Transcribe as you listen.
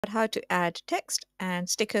how to add text and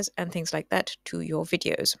stickers and things like that to your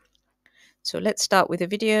videos. So let's start with a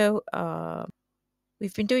video.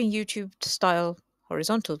 We've been doing YouTube style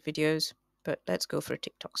horizontal videos, but let's go for a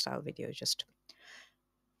TikTok style video just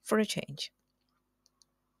for a change.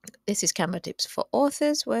 This is Canva Tips for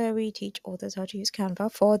Authors, where we teach authors how to use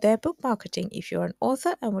Canva for their book marketing. If you're an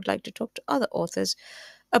author and would like to talk to other authors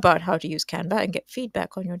about how to use Canva and get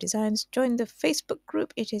feedback on your designs, join the Facebook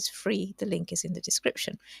group. It is free. The link is in the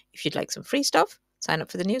description. If you'd like some free stuff, sign up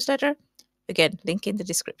for the newsletter. Again, link in the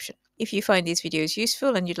description. If you find these videos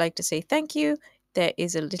useful and you'd like to say thank you, there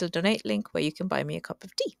is a little donate link where you can buy me a cup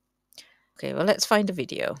of tea. Okay, well, let's find a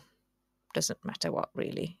video. Doesn't matter what,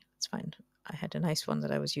 really. Let's find. I had a nice one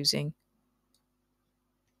that I was using.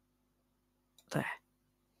 There.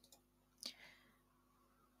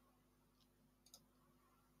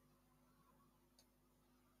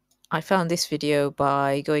 I found this video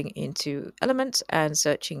by going into Elements and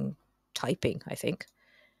searching typing, I think.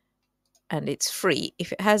 And it's free.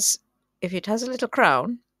 If it has a little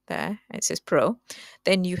crown there, and it says Pro,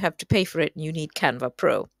 then you have to pay for it and you need Canva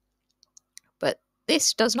Pro. But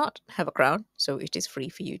this does not have a crown, so it is free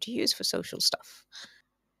for you to use for social stuff.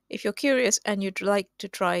 If you're curious and you'd like to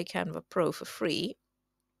try Canva Pro for free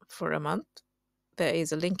for a month, there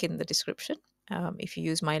is a link in the description. If you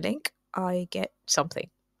use my link, I get something.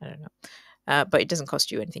 I don't know. But it doesn't cost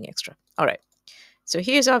you anything extra. All right. So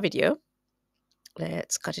here's our video.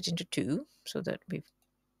 Let's cut it into two so that we've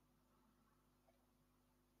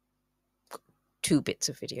got 2 bits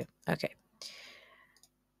of video. Okay.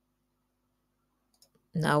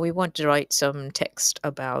 Now we want to write some text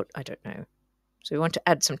about, I don't know. So we want to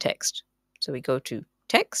add some text. So we go to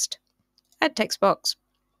text, add text box,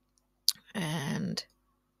 and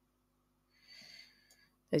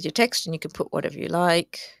there's your text, and you can put whatever you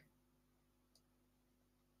like.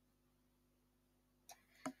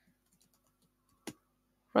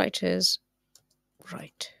 Writers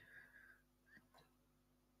write.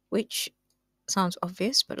 Which sounds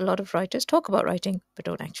obvious, but a lot of writers talk about writing, but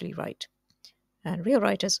don't actually write. And real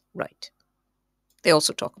writers write. They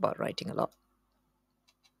also talk about writing a lot.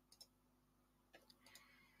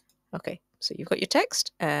 Okay, so you've got your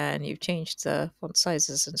text, and you've changed the font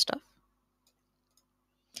sizes and stuff.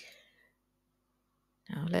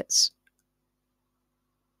 Now I'm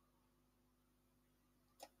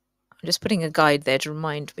just putting a guide there to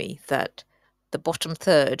remind me that the bottom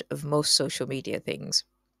third of most social media things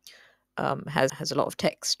has a lot of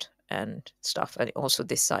text and stuff, and also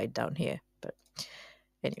this side down here. But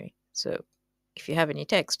anyway, so if you have any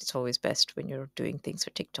text, it's always best when you're doing things for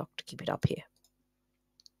TikTok to keep it up here.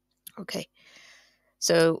 Okay,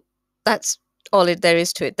 so that's all there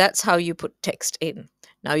is to it. That's how you put text in.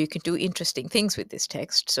 Now you can do interesting things with this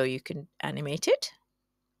text, so you can animate it.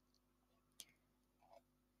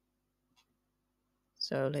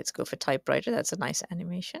 So let's go for typewriter. That's a nice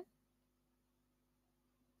animation.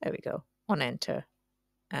 There we go, on enter.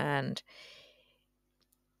 And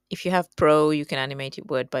if you have Pro, you can animate it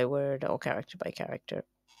word by word or character by character.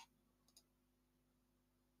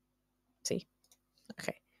 See?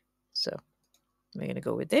 Okay, so we're going to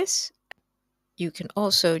go with this. You can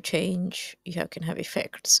also change, you can have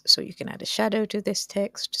effects. So you can add a shadow to this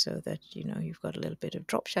text so that, you've got a little bit of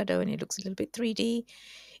drop shadow and it looks a little bit 3D.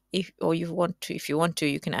 If you want to,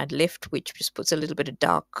 you can add lift, which just puts a little bit of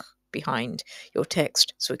dark behind your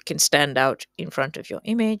text so it can stand out in front of your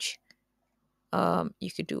image.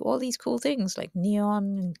 You could do all these cool things like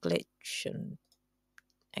neon and glitch and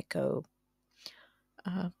echo.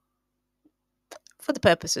 For the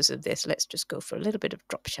purposes of this, let's just go for a little bit of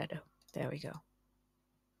drop shadow. There we go.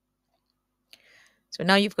 So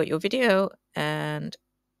now you've got your video and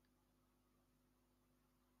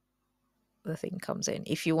the thing comes in.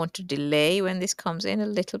 If you want to delay when this comes in a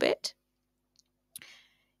little bit,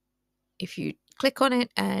 if you click on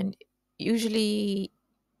it, and usually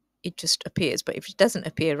it just appears, but if it doesn't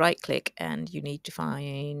appear, right click and you need to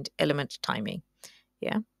find element timing.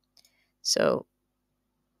 Yeah, so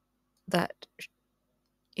that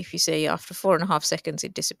if you say after 4.5 seconds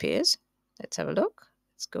it disappears. Let's have a look.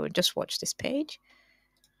 Let's go and just watch this page.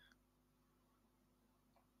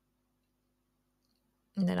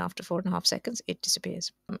 And then after 4.5 seconds it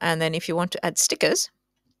disappears. And then if you want to add stickers,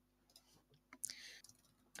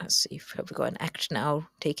 let's see if we've got an act now,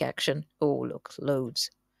 take action. Oh, look,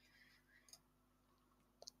 loads.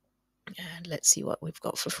 And let's see what we've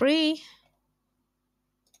got for free.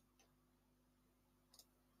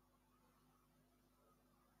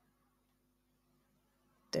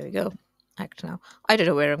 There we go. Act now. I don't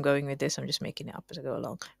know where I'm going with this. I'm just making it up as I go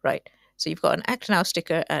along. Right. So you've got an act now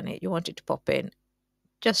sticker and you want it to pop in.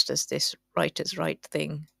 just as this writer's right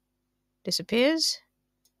thing disappears.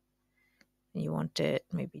 And you want it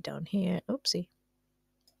maybe down here. Oopsie.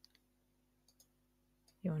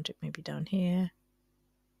 You want it maybe down here.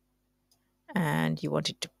 And you want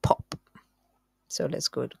it to pop. So let's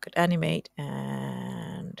go look at animate,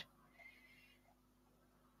 and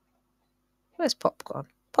where's pop gone?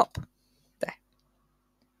 Pop. There.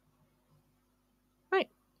 Right.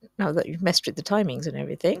 Now that you've messed with the timings and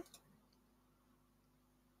everything,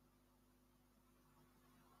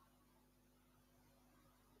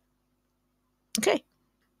 okay.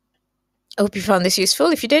 I hope you found this useful.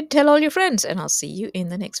 If you did, tell all your friends, and I'll see you in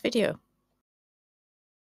the next video.